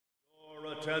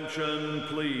Attention,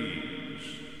 please.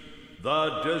 The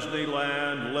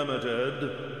Disneyland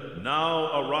Limited,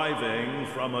 now arriving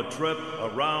from a trip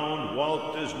around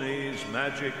Walt Disney's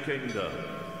Magic Kingdom.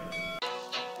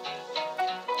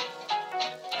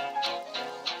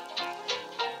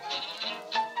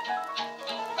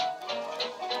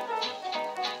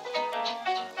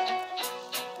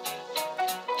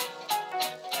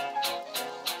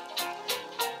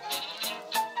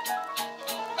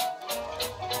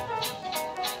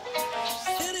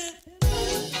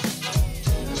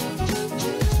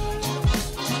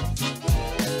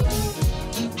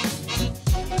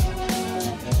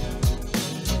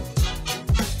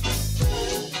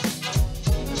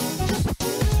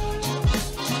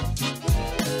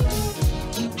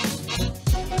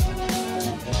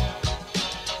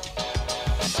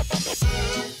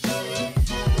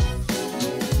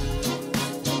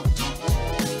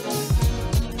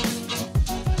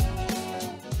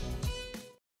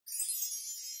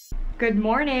 Good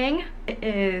morning. It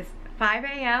is 5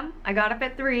 a.m. I got up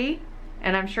at 3,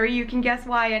 and I'm sure you can guess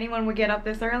why anyone would get up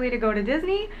this early to go to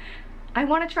Disney. I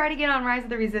want to try to get on Rise of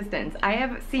the Resistance. I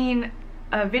have seen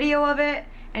a video of it,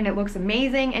 and it looks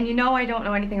amazing, and you know I don't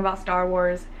know anything about Star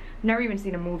Wars. Never even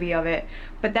seen a movie of it.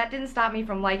 But that didn't stop me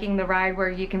from liking the ride where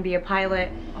you can be a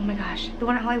pilot. Oh my gosh, the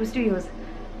one at Hollywood Studios.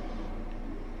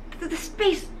 The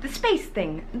space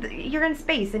thing. You're in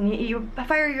space, and you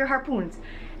fire your harpoons.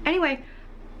 Anyway,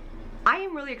 I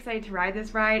am really excited to ride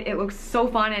this ride. It looks so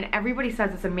fun and everybody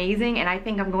says it's amazing, and I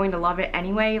think I'm going to love it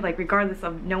anyway, like regardless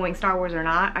of knowing Star Wars or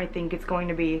not. I think it's going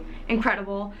to be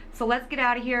incredible. So let's get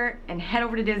out of here and head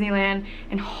over to Disneyland,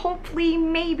 and hopefully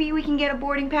maybe we can get a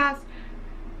boarding pass.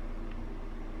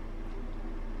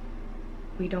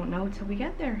 We don't know till we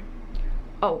get there.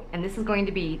 Oh, and this is going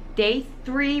to be day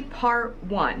 3 part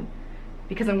 1,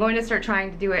 because I'm going to start trying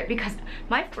to do it, because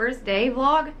my first day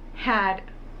vlog had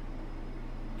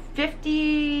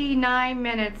 59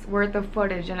 minutes worth of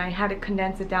footage, and I had to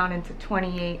condense it down into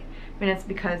 28 minutes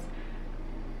because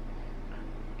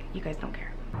you guys don't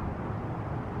care.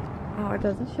 Oh, it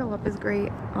doesn't show up as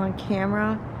great on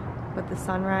camera, but the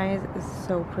sunrise is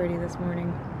so pretty this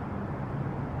morning.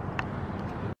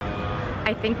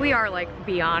 I think we are like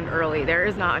beyond early. There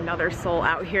is not another soul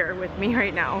out here with me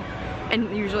right now,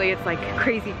 and usually it's like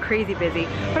crazy busy,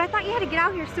 but I thought you had to get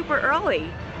out here super early.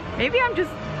 Maybe I'm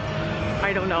just,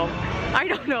 I don't know.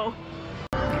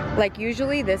 Like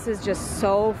usually this is just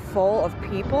so full of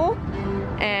people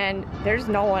and there's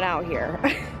no one out here.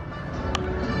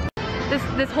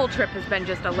 This whole trip has been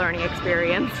just a learning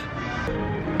experience.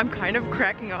 I'm kind of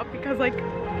cracking up because like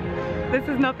this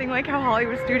is nothing like how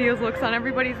Hollywood Studios looks on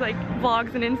everybody's like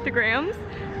vlogs and Instagrams.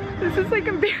 This is like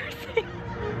embarrassing.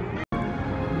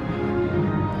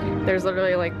 There's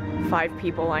literally like 5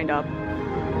 people lined up.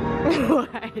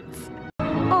 What?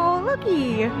 Oh,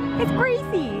 looky! It's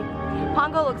Gracie!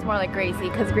 Pongo looks more like Gracie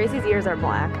because Gracie's ears are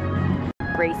black.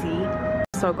 Gracie.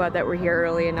 So glad that we're here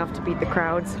early enough to beat the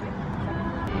crowds.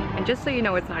 And just so you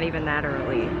know, it's not even that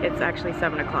early. It's actually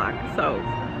 7 o'clock, so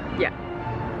yeah.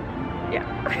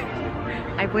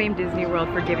 I blame Disney World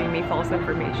for giving me false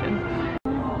information.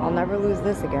 I'll never lose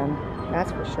this again,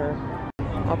 that's for sure.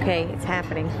 Okay, it's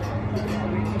happening.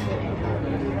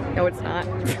 No, it's not.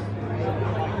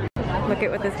 Look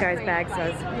at what this guy's bag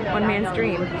says. One man's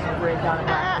dream.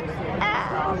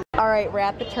 Alright, we're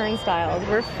at the turnstiles.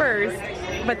 We're first,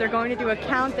 but they're going to do a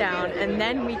countdown and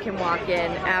then we can walk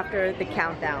in after the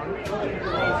countdown.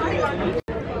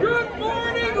 Good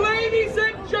morning, ladies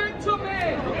and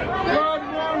gentlemen! Good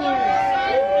morning!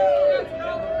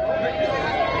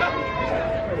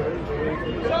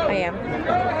 I am.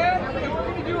 Go ahead, we're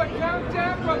going to do a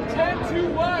countdown from 10 to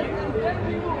 1, and then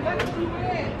we will let you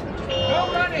in.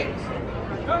 No running!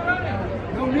 No running!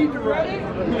 No need to run. Ready?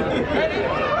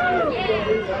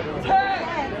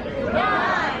 10,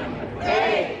 9,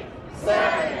 8,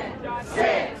 7,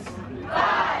 6,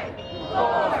 5,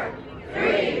 4, 3,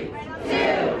 2,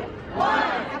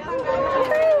 1.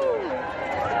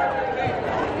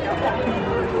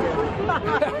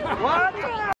 What?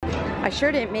 I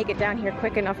sure didn't make it down here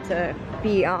quick enough to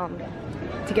be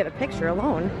to get a picture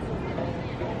alone.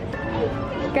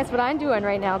 Guess what I'm doing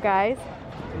right now, guys?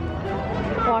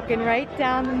 Walking right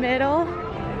down the middle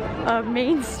of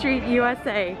Main Street,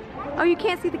 USA. Oh, you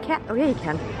can't see the cat. Oh, yeah, you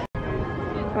can.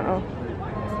 Uh-oh.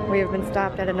 We have been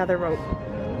stopped at another rope,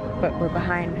 but we're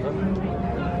behind.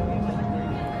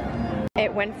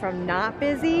 It went from not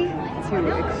busy to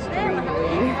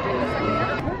extremely.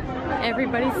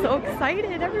 Everybody's so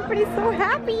excited. Everybody's so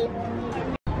happy.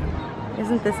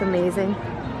 Isn't this amazing?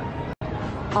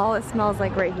 All it smells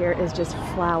like right here is just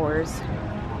flowers.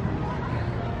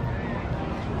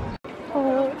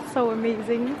 Oh, so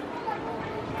amazing.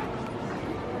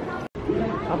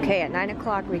 Okay, at 9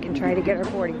 o'clock we can try to get our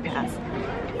boarding pass.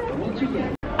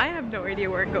 I have no idea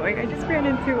where I'm going. I just ran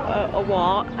into a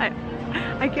wall.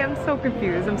 I'm so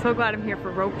confused. I'm so glad I'm here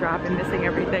for rope drop and missing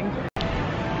everything.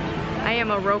 I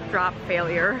am a rope drop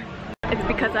failure. It's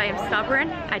because I am stubborn.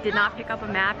 I did not pick up a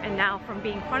map, and now from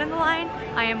being front in the line,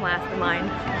 I am last in line.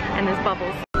 And there's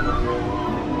bubbles.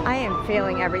 I am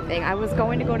failing everything. I was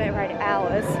going to go to ride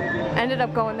Alice. Ended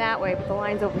up going that way, but the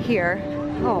line's over here.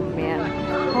 Oh man.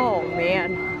 Oh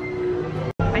man.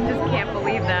 I just can't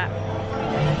believe that.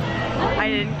 I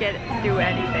didn't get to do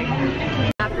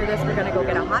anything. After this, we're gonna go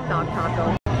get a hot dog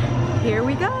taco. Here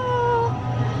we go.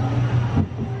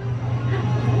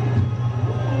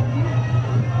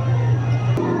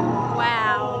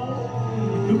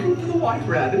 Looking for the white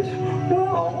rabbit?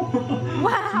 Wow!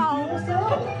 Wow!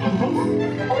 Oh,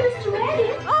 Mr.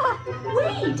 Rabbit! Oh,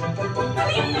 wait!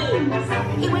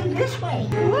 Please! He went this way.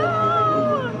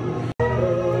 Whoa!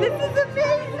 This is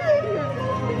amazing!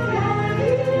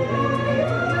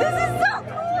 This is so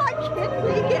cool! I can't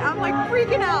take it! I'm like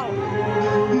freaking out!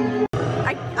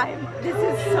 This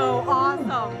is so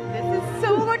awesome! This is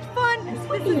so much fun!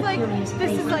 This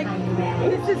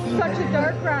is such a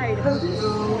dark ride.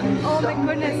 Oh my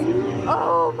goodness.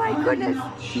 Oh my goodness. I'm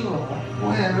not sure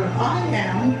where I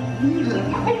am either.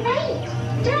 Right!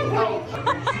 Turn right!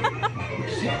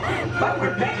 But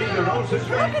we're picking the roses.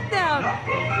 Look at them.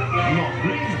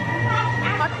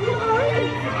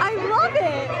 I love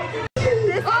it. This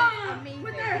is amazing.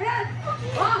 With their heads!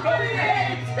 Oh, go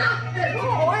ahead! Stop this!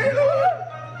 Oh,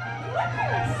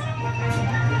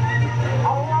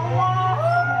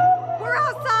 We're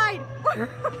outside. We're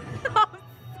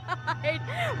outside.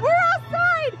 We're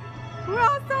outside. We're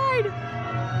outside.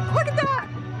 Look at that.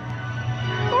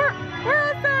 We're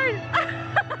outside.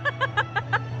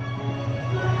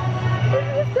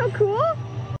 Isn't this so cool?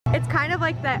 It's kind of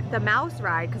like the mouse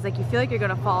ride, because like you feel like you're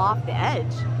gonna fall off the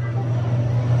edge.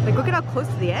 Like look at how close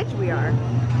to the edge we are.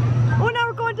 Oh, now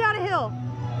we're going down a hill.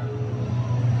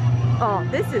 Oh,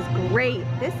 this is great.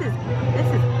 This is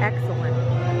excellent.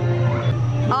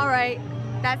 All right,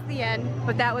 that's the end,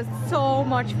 but that was so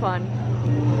much fun.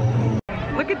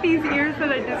 Look at these ears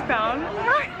that I just found.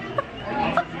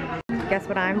 Guess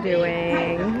what I'm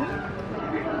doing?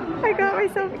 I got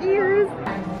myself ears.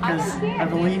 Because I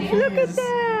believe he Look is, at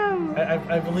them.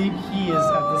 I believe he is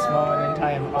at this moment in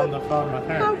time on the phone with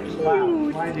her. How cute.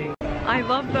 Wow, blinding. I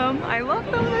love them. I love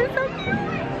them. They're so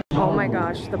cute. Oh my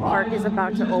gosh, the park is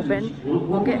about to open.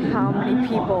 Look at how many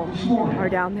people are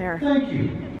down there.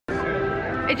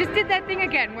 It just did that thing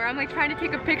again where I'm like trying to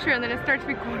take a picture and then it starts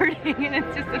recording and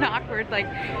it's just an awkward like.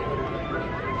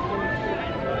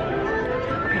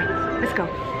 Okay, let's go.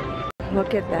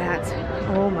 Look at that.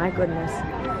 Oh my goodness.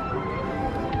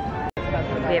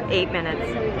 We have 8 minutes.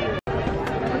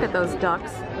 Look at those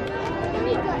ducks.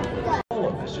 All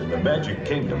of us in the Magic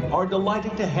Kingdom are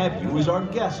delighted to have you as our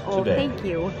guest Oh, today. thank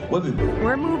you. Whether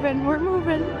We're moving, we're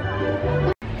moving.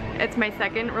 It's my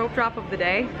second rope drop of the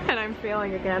day and I'm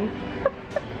failing again.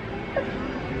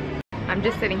 I'm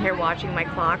just sitting here watching my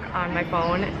clock on my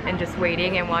phone and just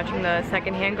waiting and watching the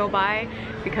second hand go by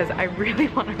because I really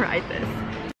want to ride this.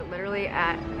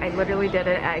 I literally did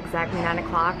it at exactly 9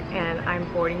 o'clock and I'm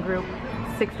boarding group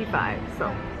 65,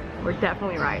 so we're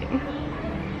definitely riding.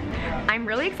 I'm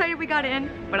really excited we got in,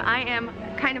 but I am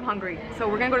kind of hungry. So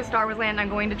we're gonna go to Star Wars Land. I'm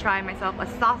going to try myself a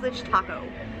sausage taco.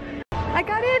 I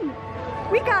got in!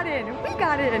 We got in! We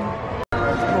got in!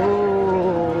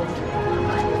 Oh.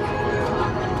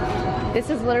 This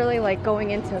is literally like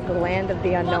going into the land of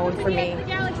the unknown for me.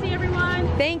 Galaxy, everyone.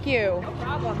 Thank you. No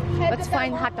problem. Let's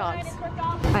find hot dogs.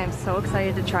 I am so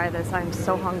excited to try this. I'm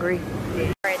so hungry.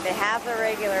 Alright, they have the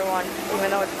regular one, even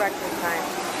though it's breakfast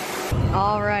time.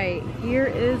 Alright, here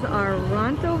is our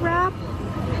ronto wrap.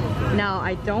 Now,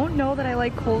 I don't know that I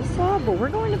like coleslaw, but we're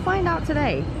going to find out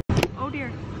today. Oh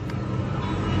dear.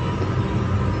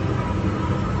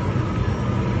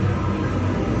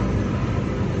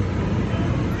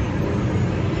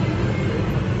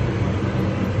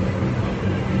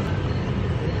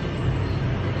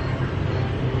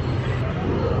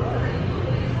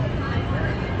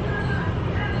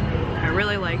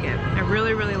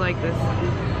 really like this.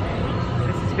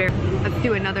 This is very, let's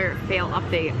do another fail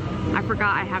update. I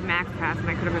forgot I have Max Pass and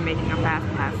I could have been making a Fast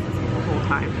Pass this whole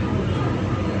time.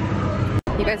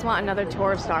 You guys want another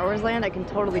tour of Star Wars Land? I can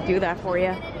totally do that for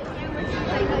you.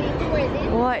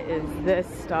 What is this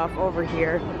stuff over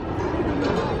here?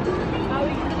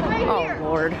 Oh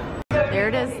Lord. There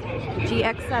it is,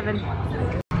 GX7.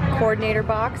 Coordinator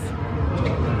box.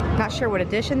 Not sure what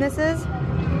edition this is.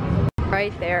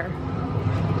 Right there.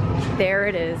 There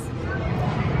it is.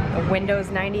 A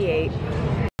Windows 98.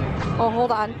 Oh,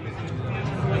 hold on.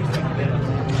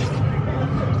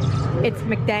 It's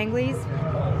McDangley's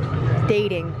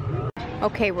dating.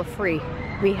 Okay, we're free.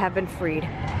 We have been freed.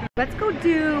 Let's go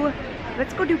do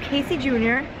Casey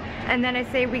Jr. And then I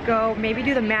say we go maybe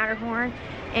do the Matterhorn,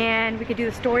 and we could do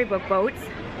the storybook boats.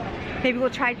 Maybe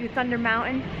we'll try to do Thunder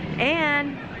Mountain,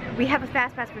 and we have a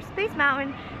fast pass for Space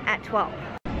Mountain at 12.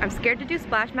 I'm scared to do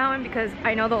Splash Mountain because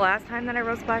I know the last time that I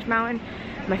rode Splash Mountain,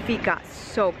 my feet got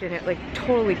soaked and it like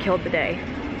totally killed the day.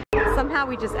 Somehow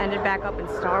we just ended back up in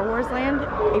Star Wars land,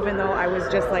 even though I was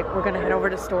just like, we're gonna head over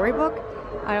to Storybook.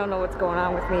 I don't know what's going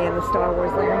on with me in the Star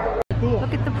Wars land.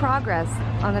 Look at the progress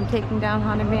on them taking down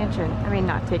Haunted Mansion. I mean,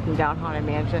 not taking down Haunted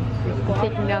Mansion,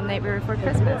 taking down Nightmare Before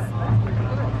Christmas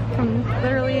from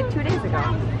literally 2 days ago.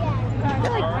 I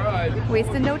feel like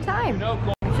wasting no time.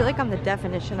 I feel like I'm the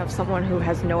definition of someone who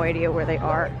has no idea where they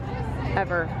are,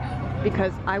 ever.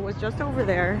 Because I was just over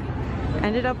there,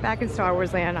 ended up back in Star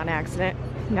Wars land on accident.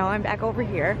 Now I'm back over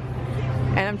here,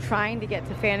 and I'm trying to get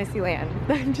to Fantasyland.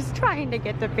 I'm just trying to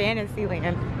get to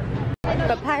Fantasyland.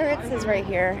 But Pirates is right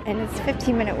here, and it's a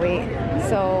 15-minute wait,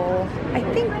 so I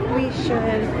think we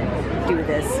should do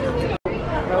this.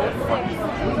 Row 6.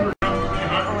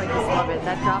 Oh, I just love it.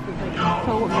 That drop is like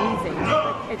so amazing.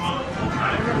 Like, it's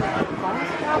like a bonus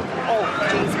drop. Oh,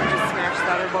 jeez, we just smashed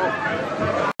the other boat.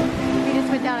 We just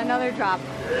went down another drop.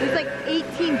 There's like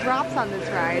 18 drops on this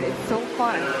ride. It's so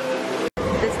fun.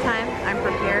 This time, I'm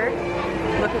prepared.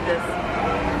 Look at this.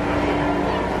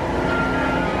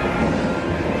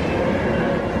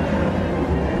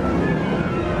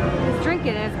 He's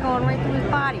drinking and it's going right through his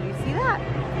body. You see that?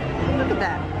 Look at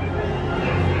that.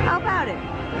 How about it?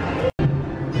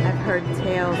 I've heard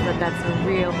tales that that's a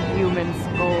real human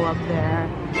skull up there.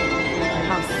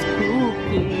 How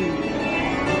spooky.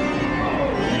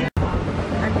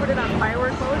 I put it on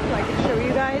firework mode so I can show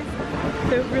you guys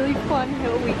the really fun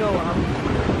hill we go up.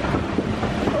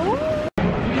 Oh!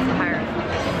 These tires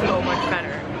are so much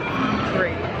better.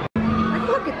 Great. Like,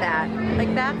 look at that.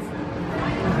 Like, that's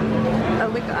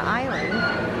like an island.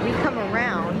 We come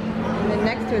around, and then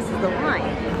next to us is the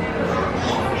line.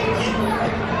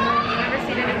 I've never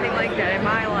seen anything like that in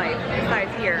my life,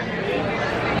 besides here.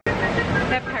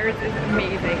 That Pirates is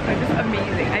amazing. It's just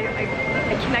amazing.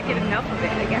 I cannot get enough of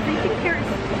it. Like, everything here is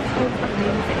so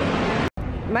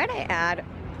amazing. Might I add,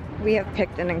 we have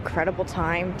picked an incredible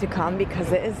time to come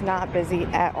because it is not busy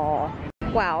at all.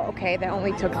 Wow, okay, that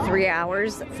only took 3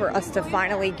 hours for us to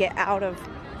finally get out of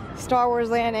Star Wars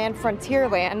Land and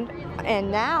Frontierland, and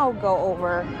now go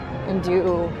over and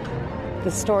do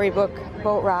the Storybook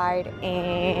boat ride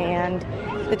and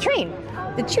the train,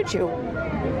 the choo-choo.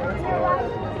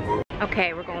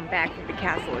 Okay, we're going back to the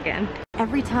castle again.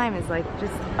 Every time is like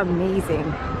just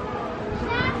amazing.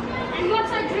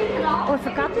 Oh, I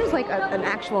forgot there's like an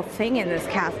actual thing in this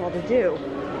castle to do.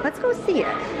 Let's go see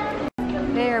it.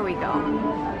 There we go.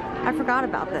 I forgot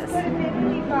about this.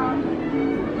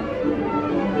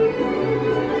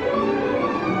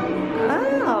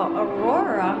 Oh,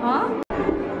 Aurora, huh?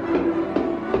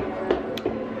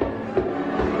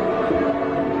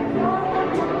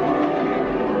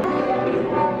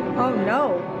 Oh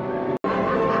no.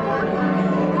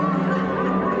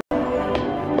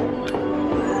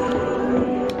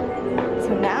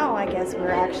 So now I guess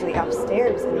we're actually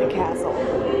upstairs in the castle,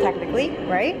 technically,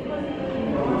 right?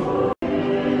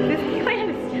 Disneyland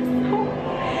is just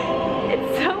it's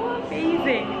so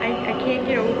amazing. I can't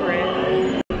get over it.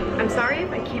 I'm sorry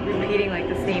if I keep repeating like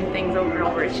the same things over and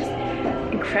over. It's just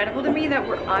incredible to me that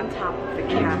we're on top of the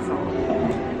castle.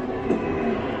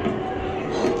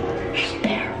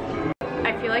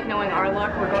 I feel like knowing our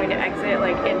luck, we're going to exit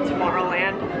like in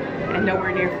Tomorrowland and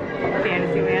nowhere near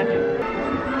Fantasyland.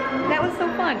 That was so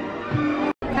fun.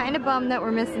 Kind of bummed that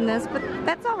we're missing this, but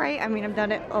that's all right. I mean, I've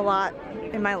done it a lot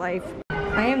in my life.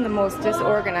 I am the most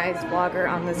disorganized vlogger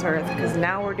on this earth because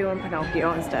now we're doing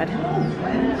Pinocchio instead.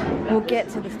 We'll get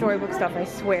to the storybook stuff, I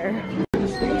swear.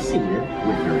 Stay seated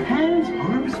with your hands,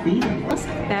 arms, feet, and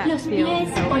that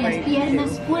feels so great.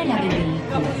 Makes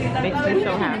me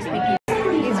so happy.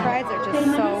 These rides are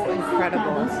just so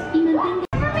incredible.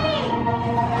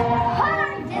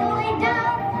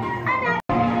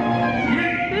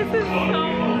 This is so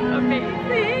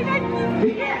amazing. I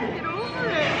can't get over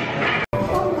it.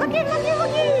 Looky, looky,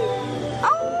 looky!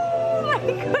 Oh my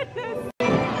goodness!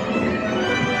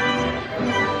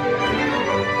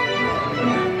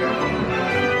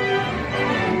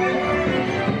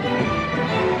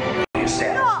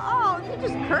 Oh, he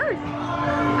just cursed.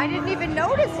 I didn't even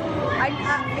notice.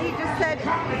 He just said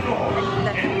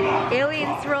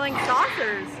aliens throwing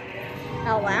saucers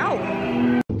out loud.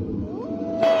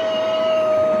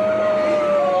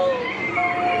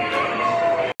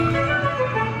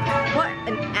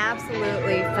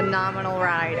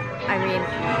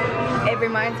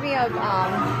 reminds me of,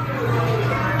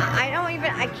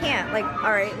 I can't, like,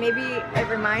 alright, maybe it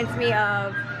reminds me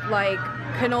of, like,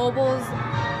 Knoebels,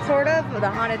 sort of, the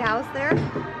haunted house there.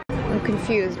 I'm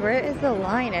confused. Where is the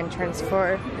line entrance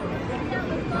for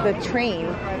the train?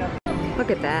 Look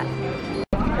at that.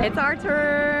 It's our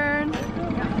turn.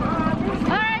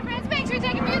 Alright, friends, make sure you're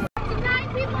taking music.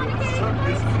 9 people on the cage.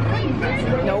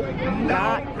 Nope,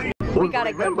 not. We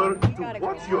gotta go.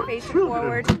 Watch your Face children.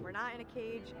 forward. We're not in a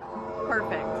cage.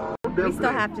 Perfect. We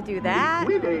still have to do that.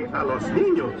 Cuide a los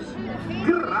niños.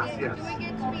 Gracias.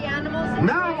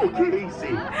 Now,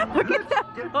 Casey. Look at that.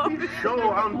 Get this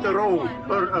show on the road,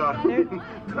 or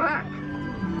track.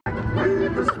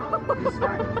 This is so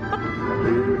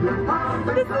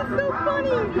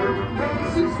funny.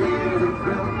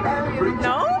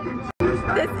 No?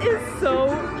 This is so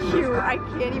cute. I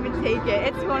can't even take it.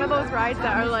 It's one of those rides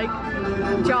that are like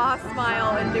jaw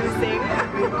smile inducing.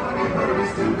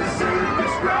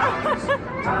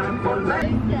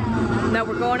 No,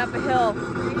 we're going up a hill.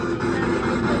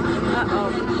 Uh-oh.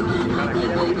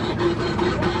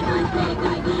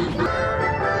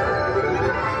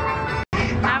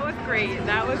 That was great.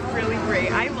 That was really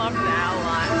great. I loved that a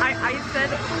lot. I said,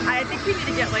 I think we need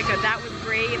to get like a that was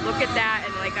great, look at that,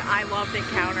 and like a I loved it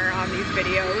counter on these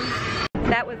videos.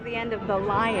 That was the end of the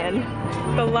lion.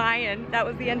 The lion. That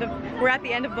was the end of, we're at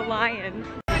the end of the lion.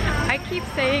 I keep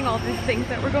saying all these things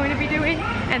that we're going to be doing,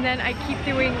 and then I keep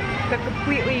doing the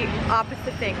completely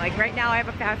opposite thing. Like right now I have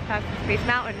a fast pass to Space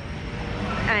Mountain,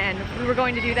 and we were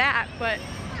going to do that, but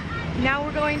now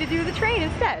we're going to do the train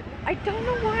instead. I don't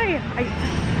know why.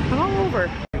 I'm all over.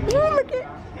 Oh, look at,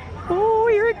 oh,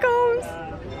 here it comes.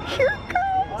 Here it comes.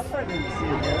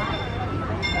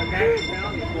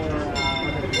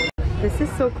 This is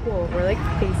so cool. We're like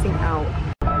facing out.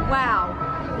 Wow.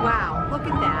 Wow. Look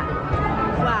at that.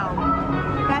 Wow.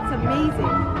 That's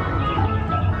amazing.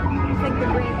 It's like the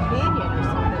Grand Canyon or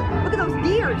something. Look at those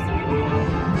deers.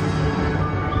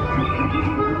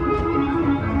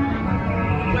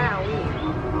 Wow.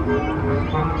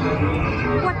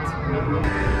 What?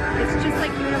 It's just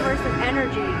like universe of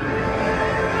energy.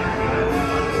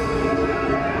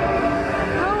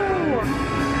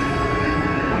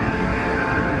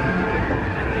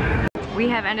 We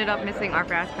have ended up missing our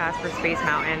fast pass for Space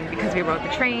Mountain because we rode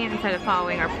the train instead of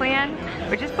following our plan,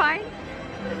 which is fine.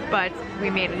 But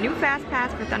we made a new fast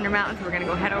pass for Thunder Mountain, so we're gonna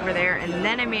go head over there. And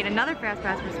then I made another fast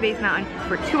pass for Space Mountain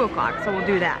for 2 o'clock, so we'll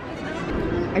do that.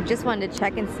 I just wanted to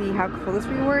check and see how close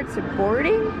we were to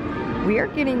boarding. We are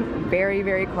getting very,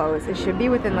 very close. It should be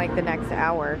within like the next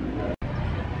hour.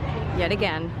 Yet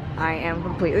again, I am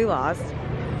completely lost.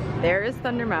 There is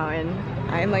Thunder Mountain.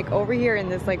 I'm like over here in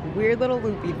this like weird little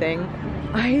loopy thing.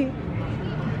 I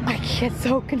get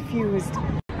so confused.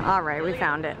 All right, we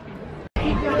found it.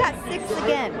 We got 6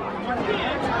 again.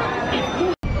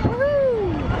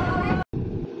 Woohoo!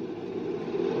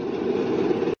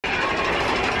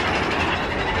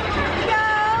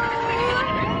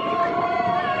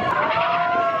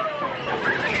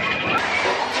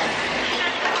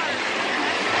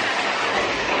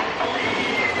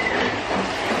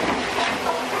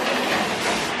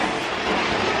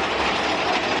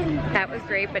 That was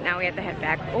great, but now we have to head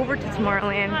back over to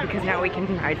Tomorrowland because now we can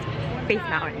ride Space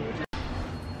Mountain.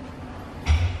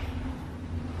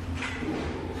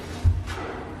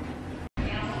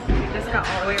 Just got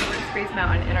all the way over to Space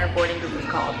Mountain and our boarding group was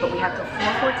called, but we have till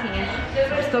 4:14,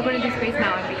 so we're still going to do Space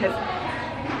Mountain because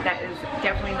that is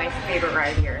definitely my favorite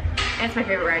ride here. And it's my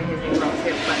favorite ride in Disney World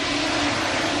too, but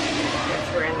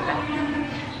yes, we're in the back.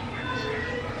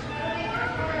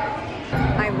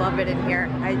 I love it in here.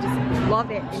 I just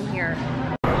love it in here.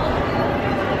 I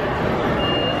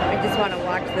just want to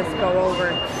watch this go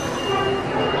over.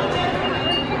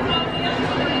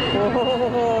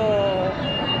 Whoa!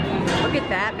 Look at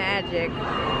that magic.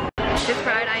 This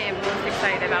ride I am most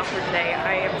excited about for today.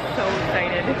 I am so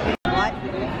excited. What?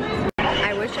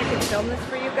 I wish I could film this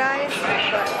for you guys,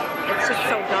 but it's just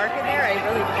so dark in there. I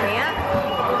really can't.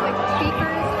 There's like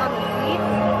speakers on the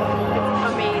seats. It's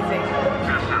amazing.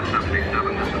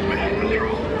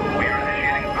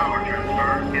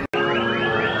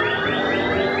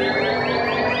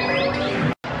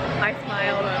 I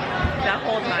smiled that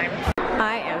whole time.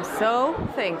 I am so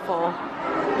thankful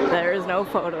there is no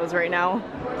photos right now.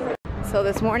 So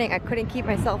this morning I couldn't keep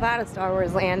myself out of Star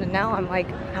Wars Land, and now I'm like,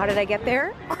 how did I get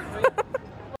there?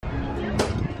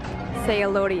 Say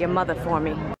hello to your mother for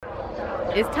me.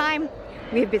 It's time.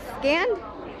 We have been scanned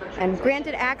and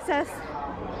granted access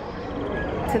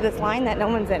to this line that no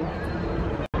one's in.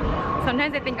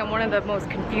 Sometimes I think I'm one of the most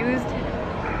confused,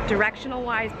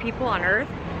 directional-wise people on Earth.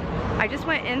 I just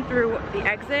went in through the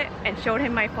exit and showed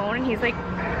him my phone, and he's like,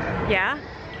 yeah,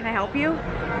 can I help you?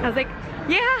 I was like,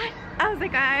 yeah. I was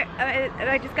like,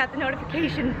 I just got the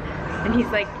notification. And he's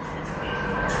like,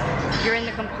 you're in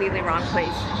the completely wrong place.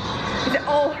 He said,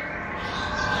 oh,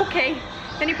 okay.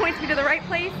 Then he points me to the right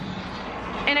place,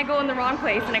 and I go in the wrong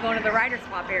place, and I go into the rider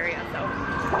swap area,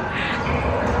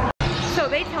 so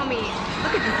they tell me,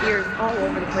 look at these ears all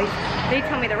over the place. They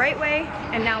tell me the right way,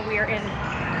 and now we are in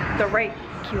the right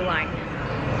queue line.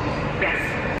 Yes.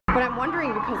 But I'm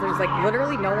wondering, because there's like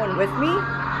literally no one with me,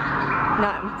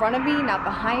 not in front of me, not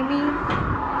behind me,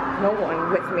 no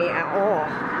one with me at all.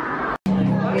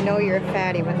 You know you're a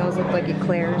fatty when those look like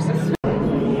eclairs.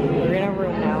 We're in a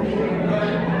room now.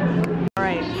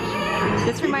 Alright,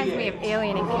 this reminds me of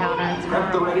Alien Encounter.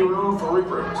 At the ready room for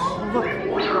recruits. Look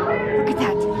at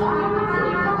that.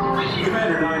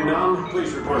 Commander 9 down,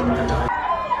 please report back.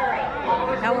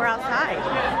 Now we're outside.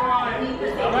 Alright,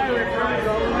 we're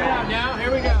rolling out now.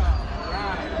 Here we go.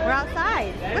 We're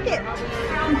outside. Look it.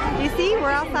 Do you see?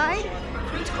 We're outside.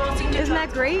 Isn't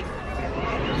that great?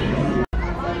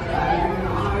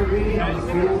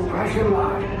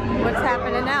 What's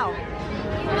happening now?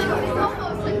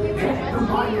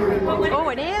 Oh,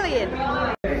 an alien!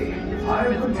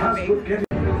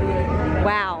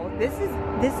 Wow, this,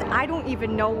 I don't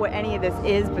even know what any of this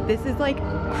is, but this is like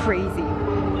crazy.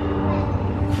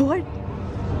 What?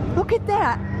 Look at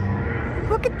that!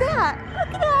 Look at that!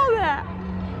 Look at all that!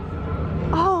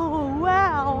 Oh,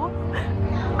 wow!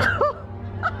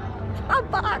 A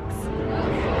box!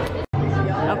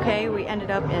 Okay, we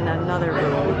ended up in another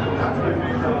room.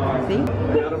 See?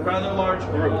 We had a rather large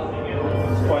group.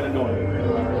 It's quite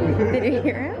annoying. Did you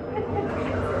hear him?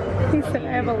 He said,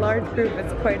 I have a large group,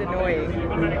 it's quite annoying.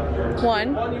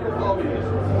 One.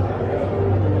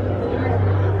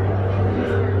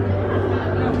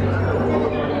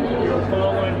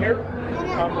 Following here,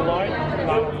 on the line,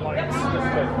 not on the lights.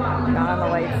 Not on the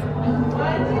lights.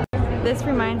 This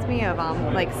reminds me of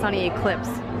like Sunny Eclipse.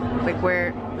 Like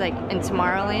where, like in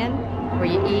Tomorrowland, where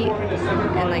you eat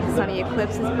and like Sunny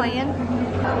Eclipse is playing.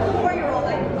 4-year-old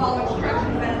like college stretch.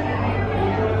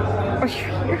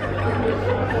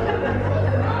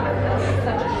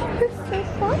 It's so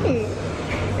funny.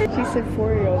 She said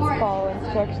 4-year-olds follow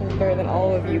instructions better than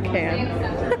all of you can.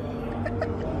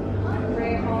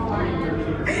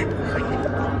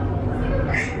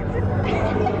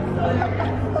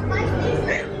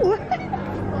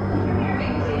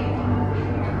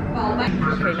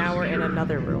 Okay, now we're in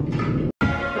another room.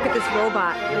 Look at this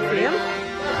robot. You see him?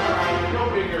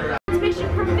 Mission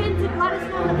prevented. Let us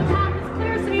know that the path is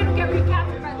clear so you don't get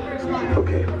recaptured by the first one.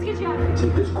 Okay. Let's get you out of here.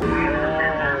 Take this.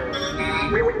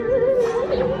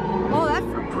 Oh,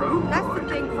 that's the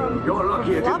thing from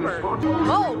Flubber.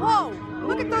 Oh, whoa!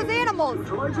 Look at those animals!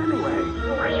 Droids anyway.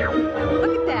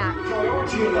 Look at that!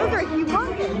 Those are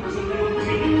humongous!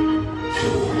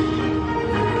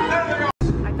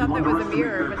 I thought there was a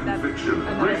mirror, but that's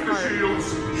another part. Oh,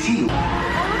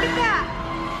 look at that!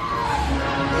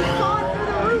 It's gone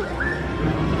through the roof!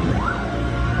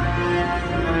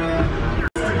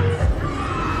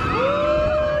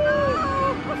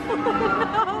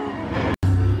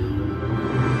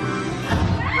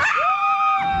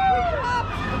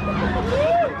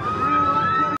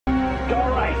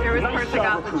 There was parts I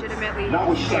got legitimately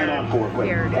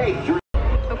scared.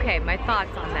 Okay, my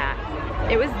thoughts on that.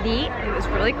 It was neat, it was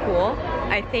really cool.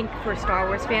 I think for Star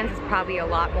Wars fans, it's probably a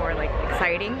lot more like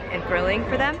exciting and thrilling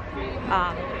for them.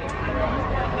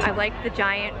 I liked the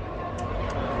giant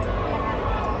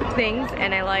things,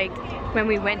 and I liked when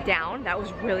we went down. That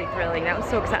was really thrilling. That was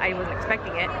so exciting. I wasn't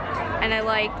expecting it. And I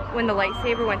liked when the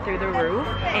lightsaber went through the roof,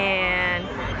 and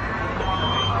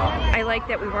I liked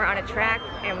that we weren't on a track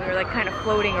and we were like kind of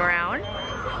floating around.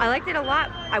 I liked it a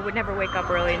lot. I would never wake up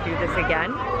early and do this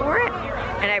again for it.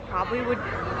 And I probably would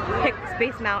pick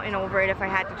Space Mountain over it if I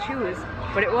had to choose.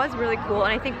 But it was really cool.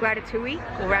 And I think Ratatouille,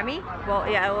 or Remy, well,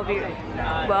 yeah, it will be,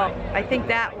 well, I think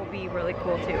that will be really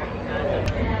cool too.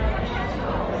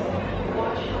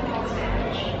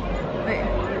 Wait,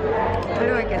 how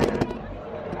do I get it?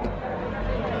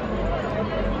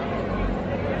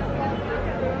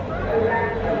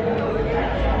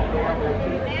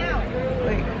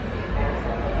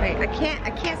 Wait, I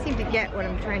can't seem to get what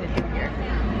I'm trying to do here.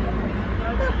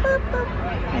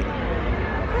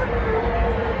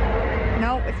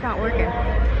 No, it's not working.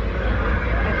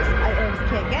 I just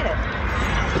can't get it.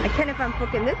 I can if I'm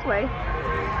looking this way.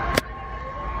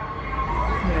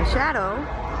 In a shadow.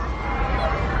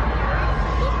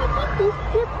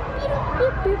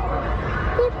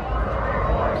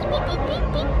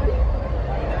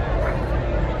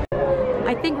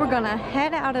 I think we're gonna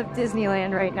head out of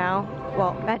Disneyland right now,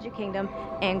 well, Magic Kingdom,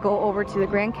 and go over to the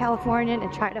Grand Californian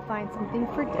and try to find something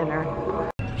for dinner.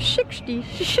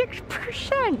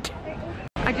 66%!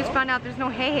 I just found out there's no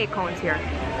hey cones here.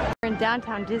 We're in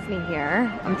downtown Disney here.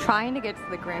 I'm trying to get to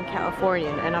the Grand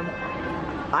Californian, and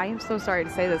I am so sorry to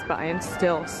say this, but I am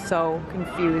still so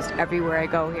confused everywhere I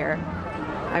go here.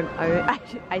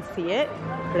 I see it,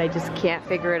 but I just can't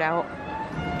figure it out.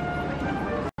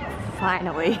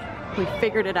 Finally, we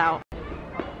figured it out.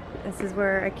 This is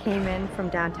where I came in from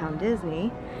downtown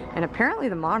Disney, and apparently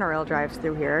the monorail drives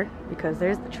through here because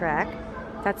there's the track.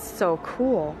 That's so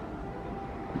cool.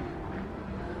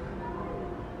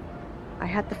 I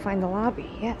had to find the lobby,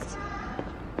 yes.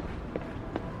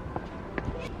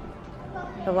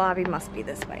 The lobby must be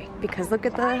this way because look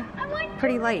at the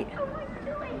pretty light.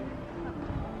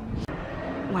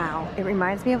 Wow, it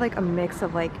reminds me of like a mix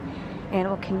of like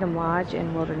Animal Kingdom Lodge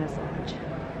and Wilderness Lodge.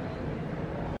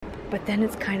 But then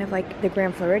it's kind of like the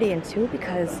Grand Floridian too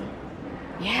because,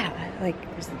 yeah, like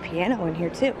there's the piano in here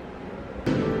too.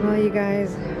 Well, you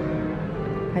guys,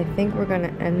 I think we're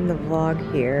gonna end the vlog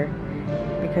here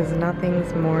because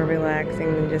nothing's more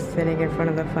relaxing than just sitting in front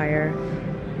of the fire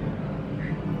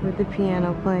with the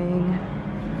piano playing,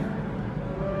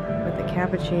 with the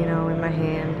cappuccino in my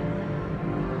hand.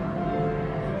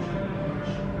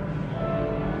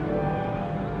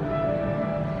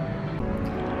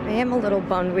 I am a little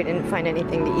bummed we didn't find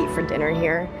anything to eat for dinner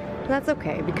here. But that's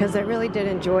okay because I really did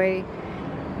enjoy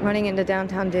running into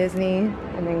downtown Disney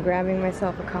and then grabbing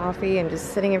myself a coffee and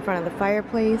just sitting in front of the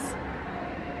fireplace.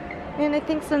 And I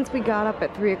think since we got up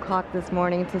at 3 o'clock this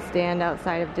morning to stand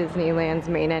outside of Disneyland's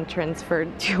main entrance for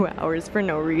 2 hours for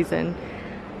no reason,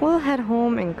 we'll head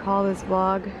home and call this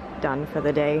vlog done for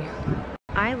the day.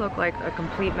 I look like a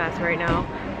complete mess right now,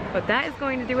 but that is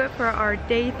going to do it for our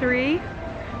day 3.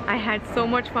 I had so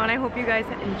much fun. I hope you guys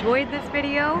enjoyed this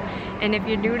video, and if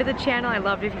you're new to the channel, I'd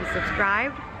love it if you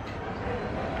subscribed,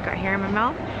 got hair in my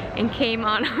mouth, and came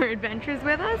on our adventures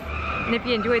with us. And if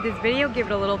you enjoyed this video, give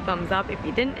it a little thumbs up. If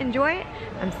you didn't enjoy it,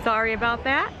 I'm sorry about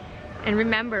that. And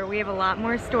remember, we have a lot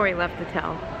more story left to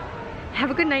tell.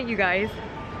 Have a good night, you guys.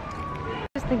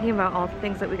 Just thinking about all the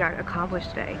things that we got accomplished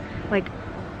today. Like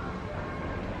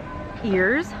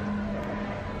ears,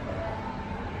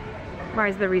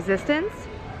 Rise of the Resistance,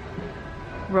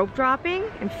 rope dropping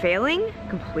and failing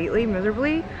completely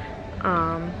miserably,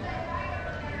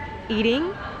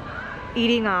 eating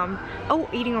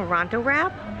a ronto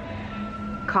wrap,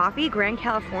 coffee, Grand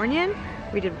Californian,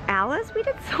 we did Alice, we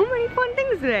did so many fun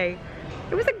things today.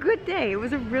 It was a good day. It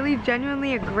was a really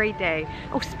genuinely a great day.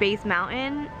 Oh, Space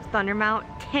Mountain, Thunder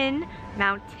Mountain,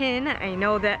 I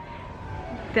know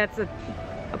that's a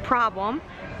problem,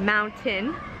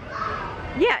 mountain.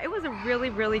 Yeah, it was a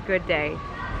really good day.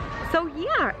 So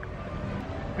yeah,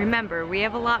 remember, we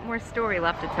have a lot more story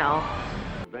left to tell.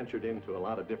 We've ventured into a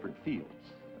lot of different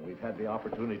fields, and we've had the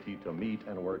opportunity to meet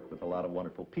and work with a lot of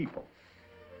wonderful people.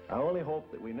 I only hope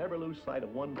that we never lose sight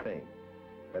of one thing,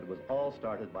 that it was all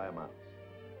started by a mouse.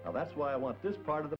 Now that's why I want this part of the